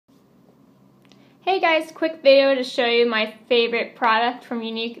Hey guys, quick video to show you my favorite product from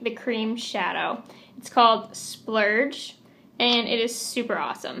Younique, the cream shadow. It's called Splurge, and it is super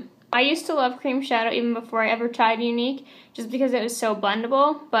awesome. I used to love cream shadow even before I ever tried Younique, just because it was so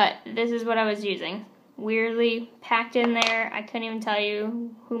blendable, but this is what I was using. Weirdly packed in there. I couldn't even tell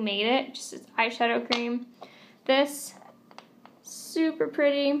you who made it, just this eyeshadow cream. This, super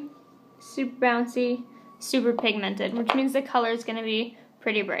pretty, super bouncy, super pigmented, which means the color is going to be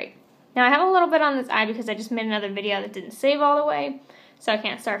pretty bright. Now I have a little bit on this eye because I just made another video that didn't save all the way, so I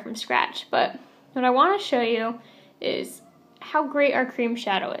can't start from scratch. But what I want to show you is how great our cream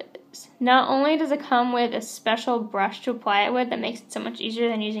shadow is. Not only does it come with a special brush to apply it with that makes it so much easier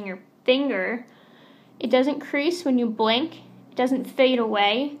than using your finger, it doesn't crease when you blink, it doesn't fade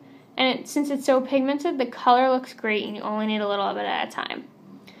away, and since it's so pigmented, the color looks great and you only need a little bit at a time.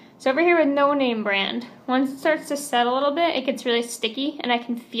 So over here with No Name brand, once it starts to set a little bit, it gets really sticky and I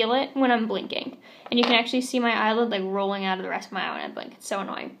can feel it when I'm blinking. And you can actually see my eyelid like rolling out of the rest of my eye when I blink. It's so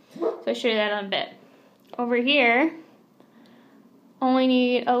annoying. So I'll show you that in a bit. Over here, only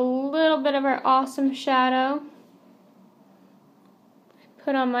need a little bit of our awesome shadow.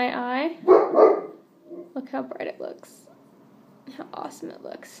 Put on my eye. Look how bright it looks. How awesome it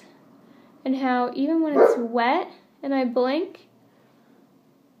looks. And how even when it's wet and I blink,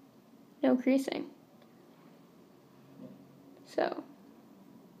 no creasing. So,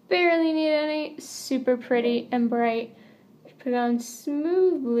 barely need any. Super pretty and bright. Put it on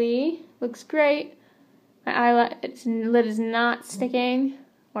smoothly. Looks great. My eyelid is not sticking.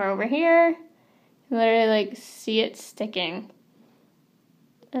 Or over here, you literally like see it sticking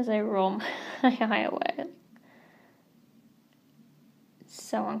as I roll my eye away. It's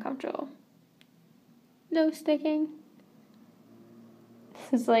so uncomfortable. No sticking.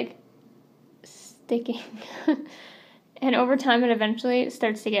 This is like sticking. And over time it eventually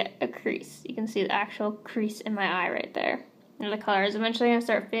starts to get a crease. You can see the actual crease in my eye right there. And the color is eventually going to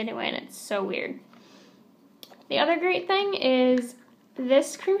start fading away and it's so weird. The other great thing is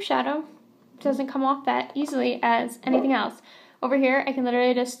this cream shadow doesn't come off that easily as anything else. Over here I can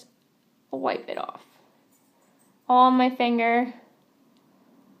literally just wipe it off. All on my finger,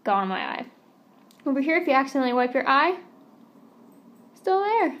 go on my eye. Over here if you accidentally wipe your eye, still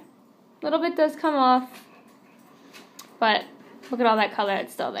there. A little bit does come off, but look at all that color,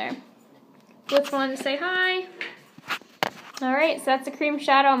 it's still there. Just wanted to say hi. Alright, so that's the cream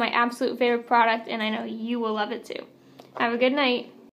shadow, my absolute favorite product, and I know you will love it too. Have a good night.